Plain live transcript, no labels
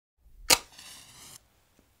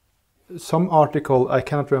some article, I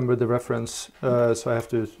cannot remember the reference, so I have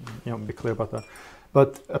to be clear about that.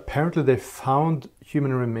 But apparently they found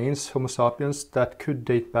human remains, Homo sapiens, that could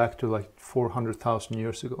date back to like 400,000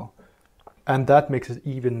 years ago. And that makes it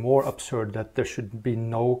even more absurd that there should be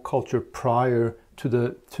no culture prior to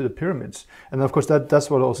the pyramids. And of course that's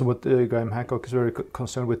what Graham Hancock is very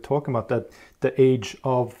concerned with, talking about, that the age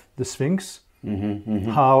of the Sphinx,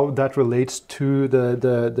 how that relates to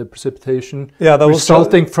the precipitation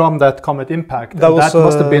resulting from that comet impact. That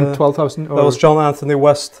must have been 12,000. That was John Anthony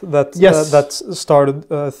West that started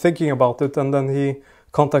thinking about it, and then he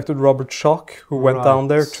contacted Robert Schoch, who went down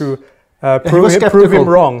there to prove him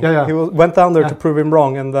wrong. He went down there to prove him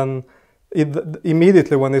wrong, and then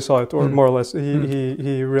immediately when he saw it, or more or less,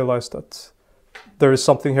 he realized that there is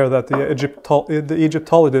something here that the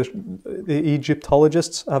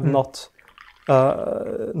Egyptologists have not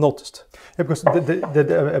noticed. Yeah, because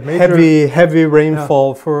the major heavy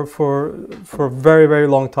rainfall for a very, very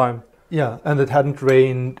long time. Yeah, and it hadn't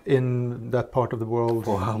rained in that part of the world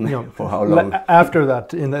for how long? After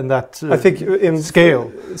that, in that I think in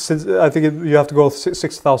scale. Since I think you have to go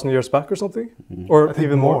 6,000 years back or something, or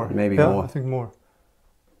even more. Maybe more. I think more.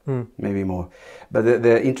 Maybe more. But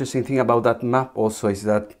the interesting thing about that map also is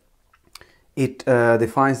that it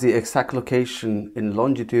defines the exact location in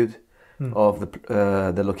longitude of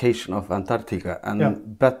the location of Antarctica,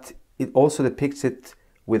 and but it also depicts it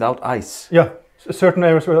without ice. Yeah. Certain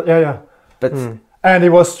areas were, but and it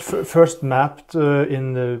was first mapped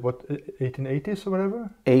in the 1880s or whatever.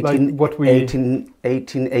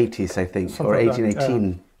 1880s, I think, or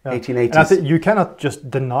 1818. 1880s. And I think you cannot just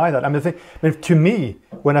deny that. I mean, to me,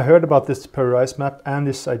 when I heard about this Paradise map and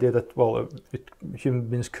this idea that human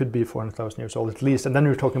beings could be 400,000 years old at least, and then we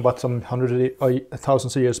were talking about some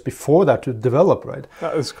thousands of years before that to develop, right?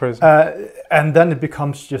 That is crazy. And then it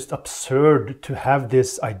becomes just absurd to have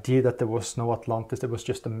this idea that there was no Atlantis, there was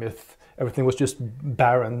just a myth. Everything was just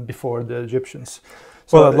barren before the Egyptians.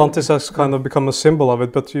 So well, Atlantis has kind of become a symbol of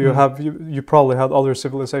it, but you probably had other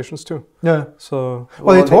civilizations too. Yeah. So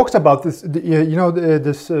well, he talks about this.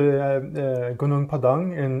 This Gunung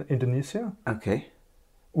Padang in Indonesia. Okay.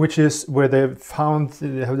 Which is where they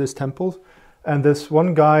have this temple, and there's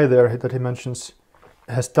one guy there that he mentions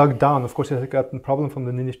has dug down. Of course, he has gotten a problem from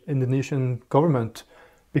the Indonesian government,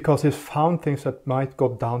 because he's found things that might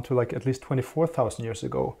go down to like at least 24,000 years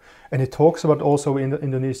ago. And he talks about also in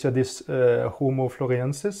Indonesia this Homo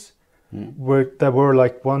floresiensis, where they were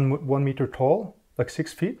like one meter tall, like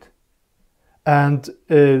 6 feet. And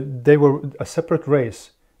they were a separate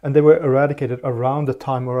race, and they were eradicated around the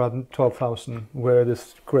time around 12,000, where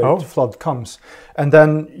this great flood comes. And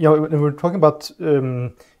then, when we're talking about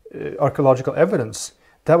archaeological evidence,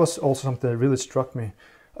 that was also something that really struck me,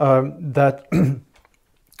 that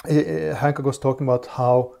Hancock was talking about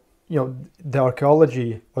how the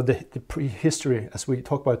archaeology or the prehistory, as we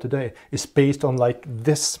talk about today, is based on like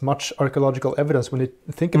this much archaeological evidence. When you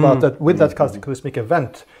think about that, with that cataclysmic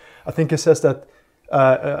event, I think it says that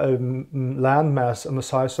a landmass on the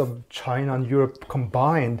size of China and Europe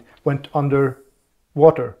combined went under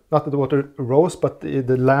water. Not that the water rose, but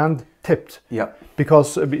the land tipped. Yeah.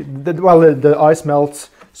 Because the ice melts,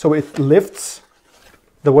 so it lifts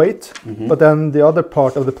the weight, but then the other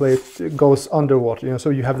part of the plate goes underwater.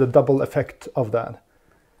 So you have the double effect of that.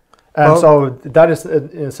 And so that is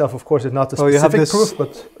in itself, of course, is not a specific proof.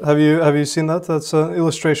 But have you seen that? That's an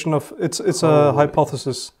illustration of it's a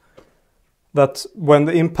hypothesis that when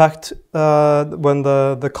the impact when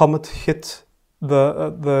the comet hit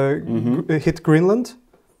hit Greenland,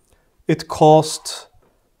 it caused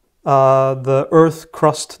the Earth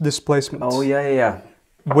crust displacement. Oh yeah.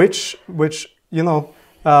 Which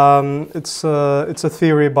it's a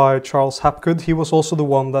theory by Charles Hapgood. He was also the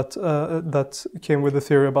one that came with the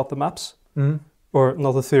theory about the maps. Or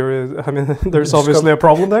not a theory. I mean, there's obviously a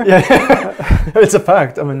problem there. Yeah, it's a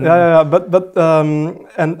fact. I mean, but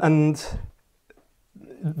and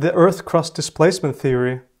the Earth crust displacement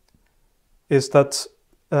theory is that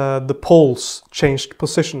the poles changed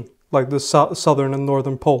position, like the southern and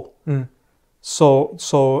northern pole. So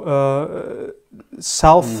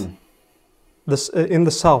south. In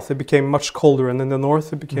the south, it became much colder, and in the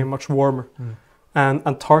north, it became much warmer. And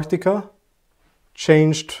Antarctica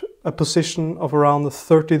changed a position of around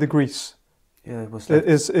 30 degrees. Yeah, it was like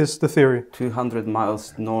is the theory. 200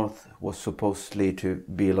 miles north was supposedly to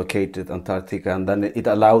be located Antarctica, and then it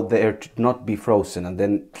allowed the air to not be frozen, and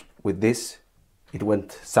then with this, it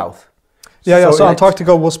went south. So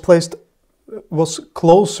Antarctica was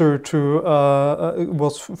closer to,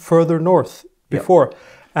 was further north before.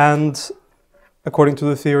 And according to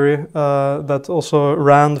the theory that also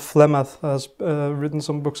Rand Flemeth has written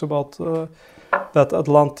some books about, that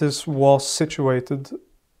Atlantis was situated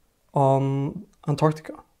on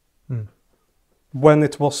Antarctica when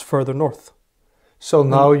it was further north. So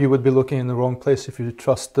now you would be looking in the wrong place if you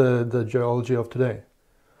trust the geology of today.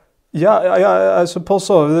 Yeah, I suppose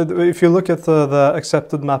so. If you look at the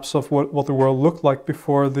accepted maps of what the world looked like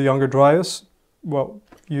before the Younger Dryas, well,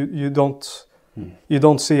 you don't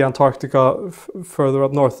see Antarctica further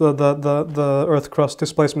up north. The Earth crust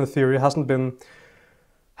displacement theory hasn't been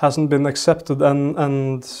accepted,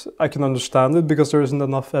 and I can understand it because there isn't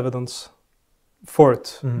enough evidence for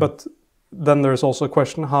it. But then there's also a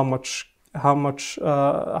question: how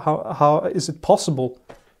is it possible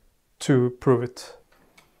to prove it?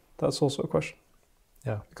 That's also a question.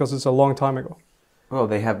 Yeah, because it's a long time ago. Well,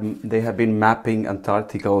 they have been mapping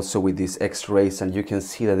Antarctica also with these X-rays, and you can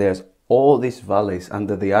see that there's all these valleys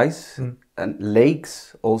under the ice and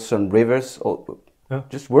lakes, also and rivers,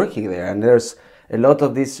 just working there. And there's a lot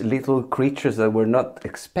of these little creatures that were not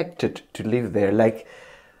expected to live there, like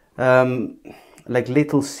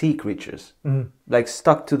little sea creatures, like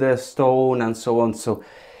stuck to the stone and so on. So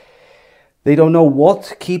they don't know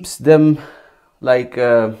what keeps them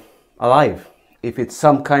alive. If it's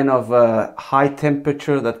some kind of high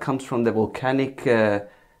temperature that comes from the volcanic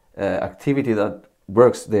activity that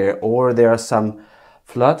works there, or there are some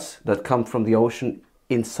floods that come from the ocean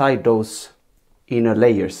inside those inner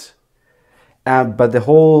layers. But the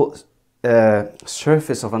whole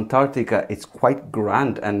surface of Antarctica, it's quite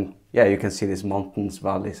grand, and yeah, you can see these mountains,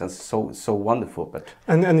 valleys, and so wonderful. But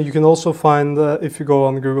and you can also find, if you go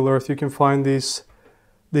on Google Earth, you can find these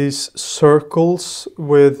circles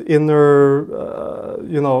with inner,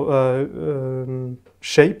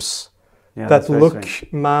 shapes that look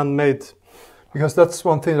man-made. Because that's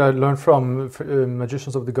one thing that I learned from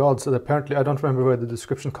Magicians of the Gods, that apparently, I don't remember where the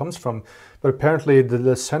description comes from, but apparently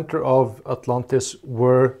the center of Atlantis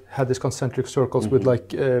had these concentric circles with what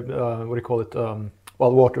do you call it,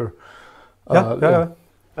 water.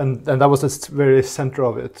 And that was the very center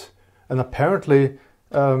of it. And apparently,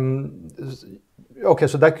 okay,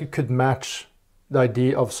 so that could match the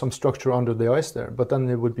idea of some structure under the ice there, but then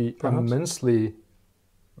it would be immensely,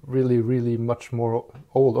 really much more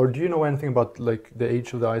old. Or do you know anything about like the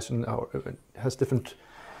age of the ice and how it has different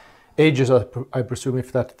ages? I presume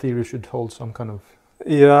if that theory should hold some kind of...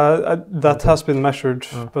 Yeah, that has been measured,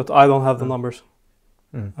 but I don't have the numbers.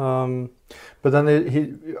 But then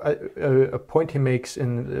a point he makes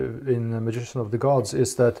in Magician of the Gods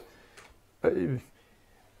is that...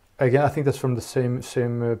 Again, I think that's from the same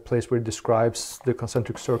place where it describes the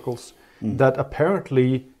concentric circles. That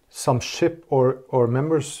apparently some ship or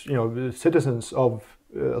members, citizens of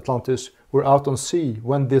Atlantis were out on sea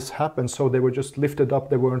when this happened. So they were just lifted up.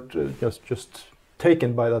 They weren't just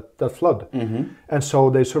taken by that flood, and so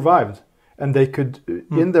they survived. And they could,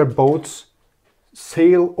 in their boats,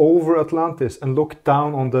 sail over Atlantis and look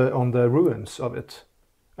down on the ruins of it.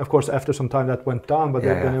 Of course, after some time that went down, but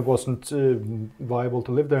then it wasn't viable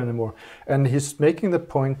to live there anymore. And he's making the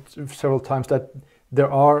point several times that there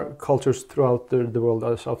are cultures throughout the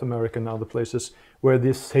world, South America and other places, where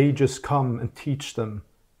these sages come and teach them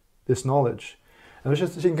this knowledge. And I was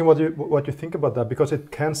just thinking what you think about that, because it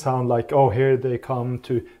can sound like, oh, here they come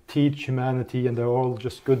to teach humanity and they're all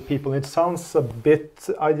just good people. It sounds a bit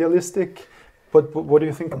idealistic. But what do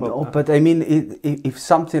you think about that? But I mean, if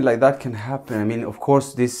something like that can happen, I mean, of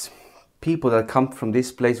course, these people that come from this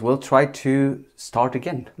place will try to start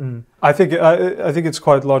again. I think it's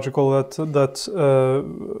quite logical that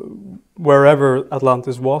wherever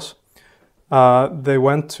Atlantis was, they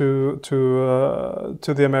went to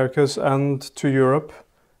the Americas and to Europe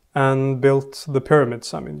and built the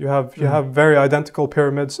pyramids. I mean, you have very identical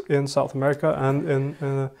pyramids in South America and in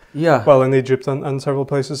Egypt and several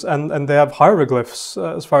places, and they have hieroglyphs,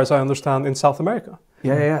 as far as I understand, in South America.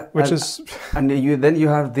 Which then you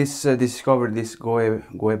have this discovered this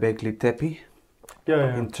Göbekli Tepe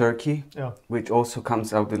in Turkey, which also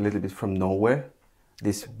comes out a little bit from nowhere.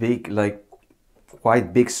 This big,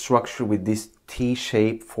 quite big structure with these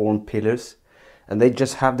T-shaped formed pillars, and they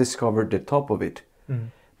just have discovered the top of it.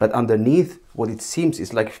 But underneath, what it seems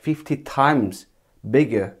is like 50 times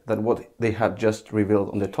bigger than what they have just revealed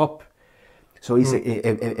on the top. So it's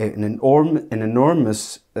an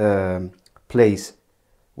enormous place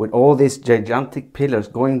with all these gigantic pillars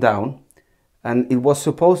going down. And it was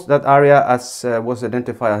supposed that area was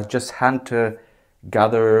identified as just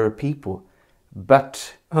hunter-gatherer people.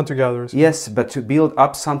 But hunter-gatherers. Yes, but to build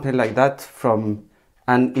up something like that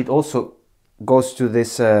and it also goes to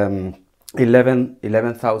this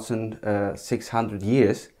 11,600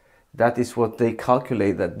 years that is what they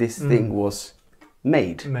calculate that this thing was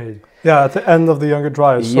made. Yeah, at the end of the Younger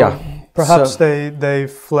Dryas. So perhaps they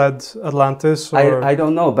fled Atlantis. Or I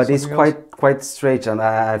don't know, but it's quite strange, and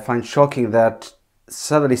I find shocking that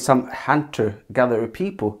suddenly some hunter-gatherer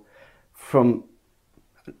people from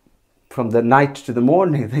the night to the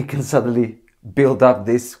morning, they can suddenly build up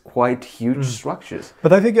these quite huge structures.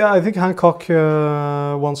 But I think Hancock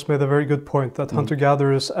once made a very good point that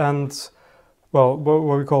hunter-gatherers and what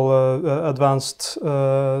we call advanced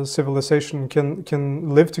civilization can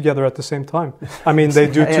live together at the same time. I mean, they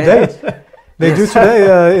do today. They do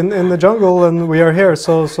today in the jungle, and we are here.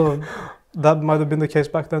 So that might have been the case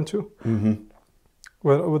back then too.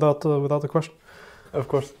 Without a question. Of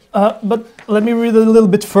course. But let me read a little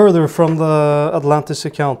bit further from the Atlantis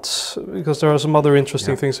account, because there are some other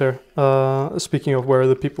interesting things here. Speaking of where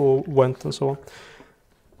the people went and so on.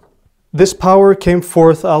 This power came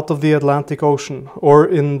forth out of the Atlantic Ocean, for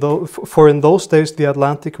in those days the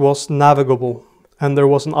Atlantic was navigable, and there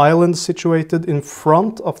was an island situated in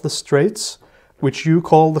front of the straits, which you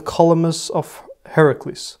call the Columns of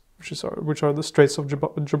Heracles, which are the Straits of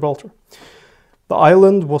Gibraltar. The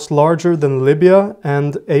island was larger than Libya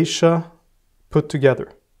and Asia put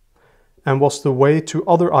together, and was the way to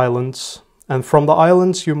other islands, and from the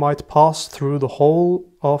islands you might pass through the whole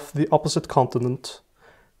of the opposite continent,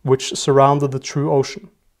 which surrounded the true ocean.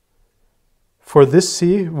 For this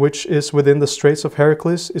sea, which is within the Straits of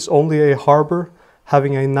Heracles, is only a harbour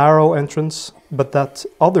having a narrow entrance, but that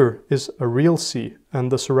other is a real sea,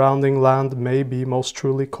 and the surrounding land may be most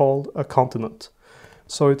truly called a continent.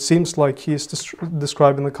 So it seems like he is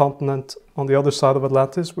describing the continent on the other side of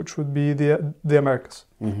Atlantis, which would be the Americas.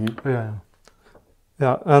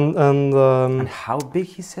 Yeah, and how big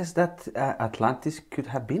he says that Atlantis could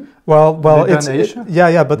have been? Well, it's Asia.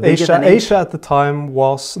 But Asia at the time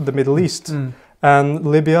was the Middle East, and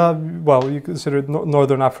Libya. Well, you consider it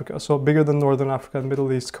Northern Africa, so bigger than Northern Africa and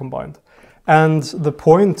Middle East combined. And the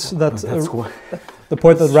point that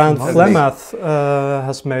Rand Flemath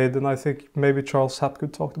has made, and I think maybe Charles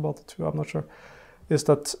Hapgood talked about it too, I'm not sure, is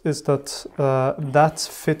that that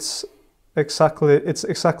fits exactly. It's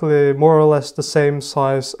exactly more or less the same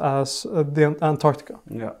size as the Antarctica.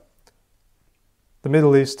 Yeah. The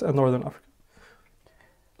Middle East and Northern Africa.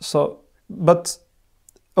 So, but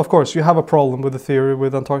of course, you have a problem with the theory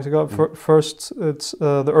with Antarctica. First, it's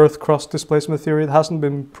the Earth crust displacement theory. It hasn't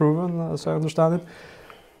been proven, as I understand it.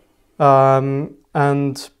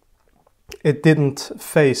 And it didn't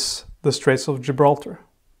face the Straits of Gibraltar,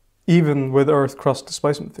 even with Earth crust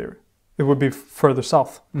displacement theory. It would be further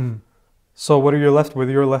south. So what are you left with?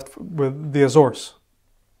 You're left with the Azores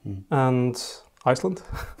and Iceland.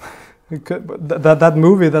 that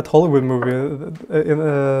movie, that Hollywood movie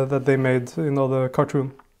that they made, the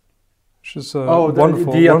cartoon, which is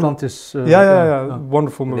wonderful. The Atlantis.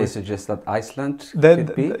 Wonderful movie. They suggest that Iceland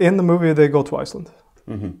could be? In the movie, they go to Iceland.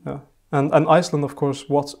 Yeah. And Iceland, of course,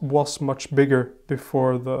 was much bigger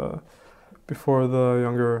before the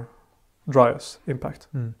Younger Dryas impact.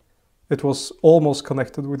 It was almost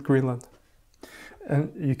connected with Greenland.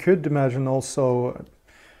 And you could imagine also,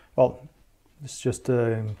 well, it's just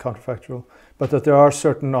counterfactual, but that there are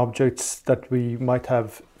certain objects that we might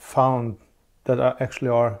have found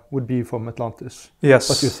that would be from Atlantis. Yes.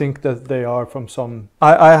 But you think that they are from some...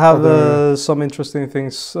 I have some interesting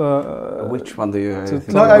things. Which one do you think?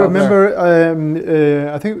 No, I remember,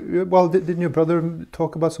 I think, well, didn't your brother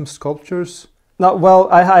talk about some sculptures? No, well,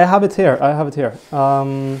 I have it here.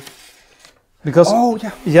 Because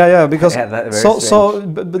because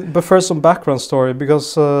but first some background story,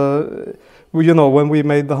 because when we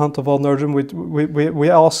made the Hunt of Öde Nerdrum, we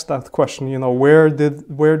asked that question, where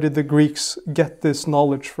did the Greeks get this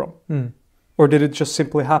knowledge from, or did it just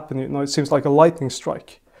simply happen? It seems like a lightning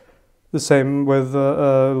strike. The same with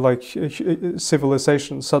like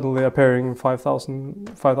civilization suddenly appearing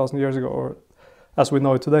 5,000 years ago, or as we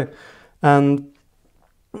know it today, and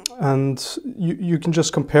you can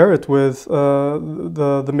just compare it with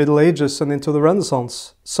the Middle Ages and into the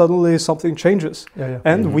Renaissance. Suddenly something changes.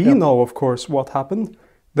 And we know, of course, what happened.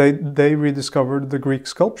 They rediscovered the Greek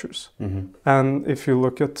sculptures. And if you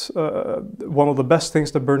look at one of the best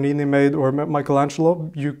things that Bernini made, or Michelangelo,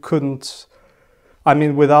 you couldn't... I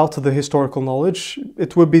mean, without the historical knowledge,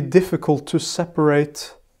 it would be difficult to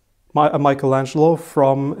separate a Michelangelo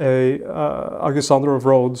from a Alexander of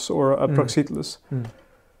Rhodes or a Praxiteles.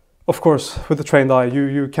 Of course, with a trained eye,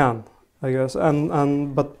 you can, I guess,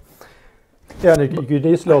 but yeah, and you could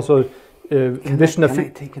easily also envision Can I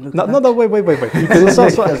take a look at no, wait.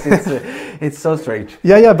 It's so strange.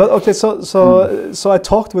 Yeah, but okay, so I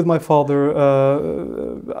talked with my father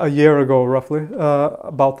a year ago, roughly,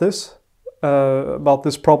 about this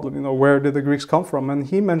problem. You know, where did the Greeks come from? And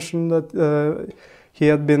he mentioned that he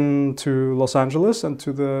had been to Los Angeles and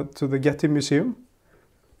to the Getty Museum,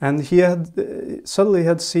 and he had suddenly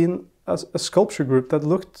had seen a sculpture group that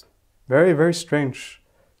looked very, very strange.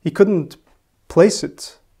 He couldn't place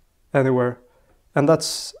it anywhere, and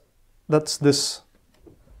that's this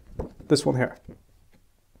one here,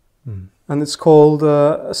 and it's called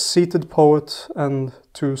A Seated Poet and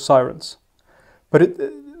Two Sirens. But it,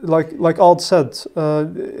 like Odd said,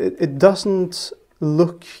 it doesn't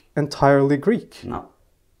look entirely Greek. No.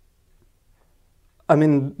 I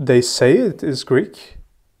mean, they say it is Greek,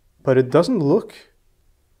 but it doesn't look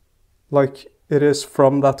like it is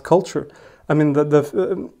from that culture. I mean,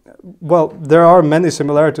 well, there are many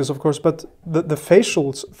similarities, of course, but the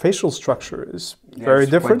facial structure is very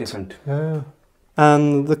different. Quite different. Yeah.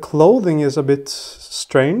 And the clothing is a bit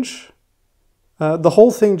strange. The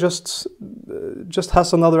whole thing just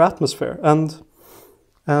has another atmosphere. And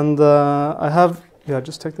I have,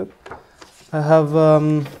 just take that. I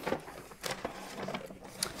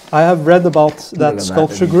have read about that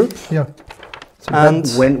sculpture group. Yeah. So and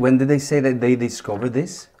when did they say that they discovered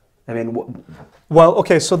this? I mean, well,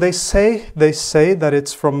 okay, so they say that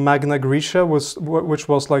it's from Magna Graecia, which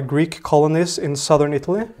was like Greek colonies in southern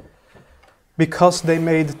Italy, because they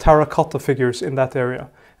made terracotta figures in that area,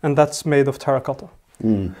 and that's made of terracotta.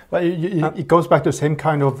 But it goes back to the same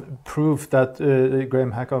kind of proof that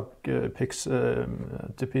Graham Hancock picks to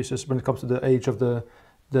pieces when it comes to the age of the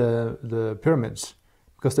pyramids,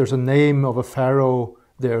 because there's a name of a pharaoh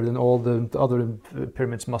there, then all the other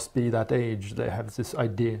pyramids must be that age. They have this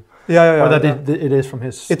idea. Yeah. Or that it is from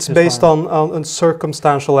his. It's based on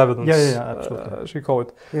circumstantial evidence. Yeah, absolutely. As you call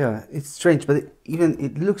it. Yeah, it's strange, but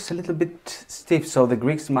it looks a little bit stiff. So the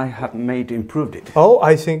Greeks might have improved it. Oh,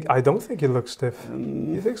 I don't think it looks stiff.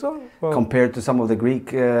 You think so? Well, compared to some of the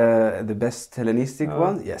Greek, the best Hellenistic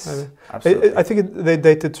one, yes, maybe. Absolutely. I think they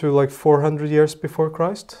dated to like 400 years before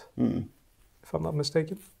Christ, if I'm not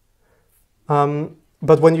mistaken.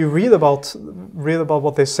 But when you read about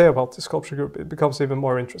what they say about the sculpture group, it becomes even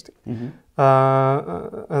more interesting.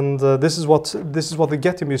 This is what the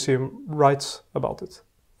Getty Museum writes about it.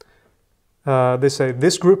 They say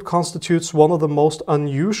this group constitutes one of the most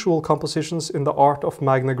unusual compositions in the art of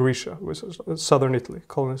Magna Graecia, which is southern Italy,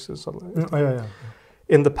 colonies in southern Italy.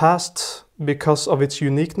 In the past, because of its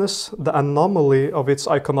uniqueness, the anomaly of its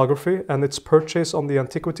iconography, and its purchase on the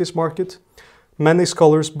antiquities market, many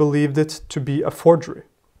scholars believed it to be a forgery.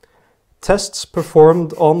 Tests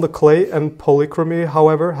performed on the clay and polychromy,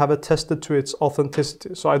 however, have attested to its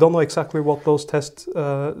authenticity. So I don't know exactly what those tests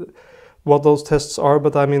are,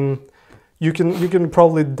 but I mean, you can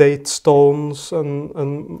probably date stones and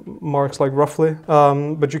marks like roughly,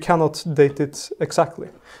 but you cannot date it exactly.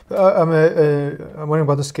 I'm wondering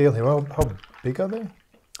about the scale here. How big are they?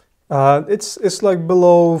 It's like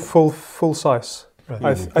below full size.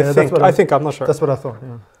 Right. I think I'm not sure. That's what I thought.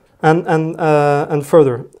 Yeah. And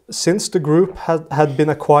further, since the group had been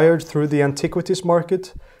acquired through the antiquities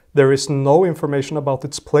market, there is no information about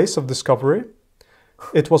its place of discovery.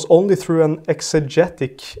 It was only through an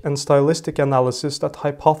exegetic and stylistic analysis that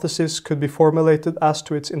hypotheses could be formulated as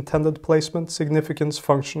to its intended placement, significance,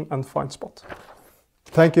 function, and find spot.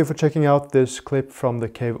 Thank you for checking out this clip from the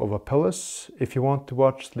Cave of Apelles. If you want to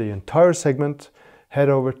watch the entire segment, head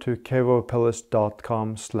over to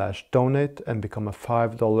caveofapelles.com/donate and become a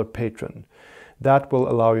 $5 patron. That will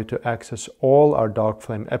allow you to access all our Dark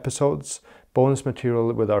Flame episodes, bonus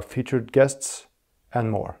material with our featured guests, and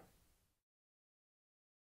more.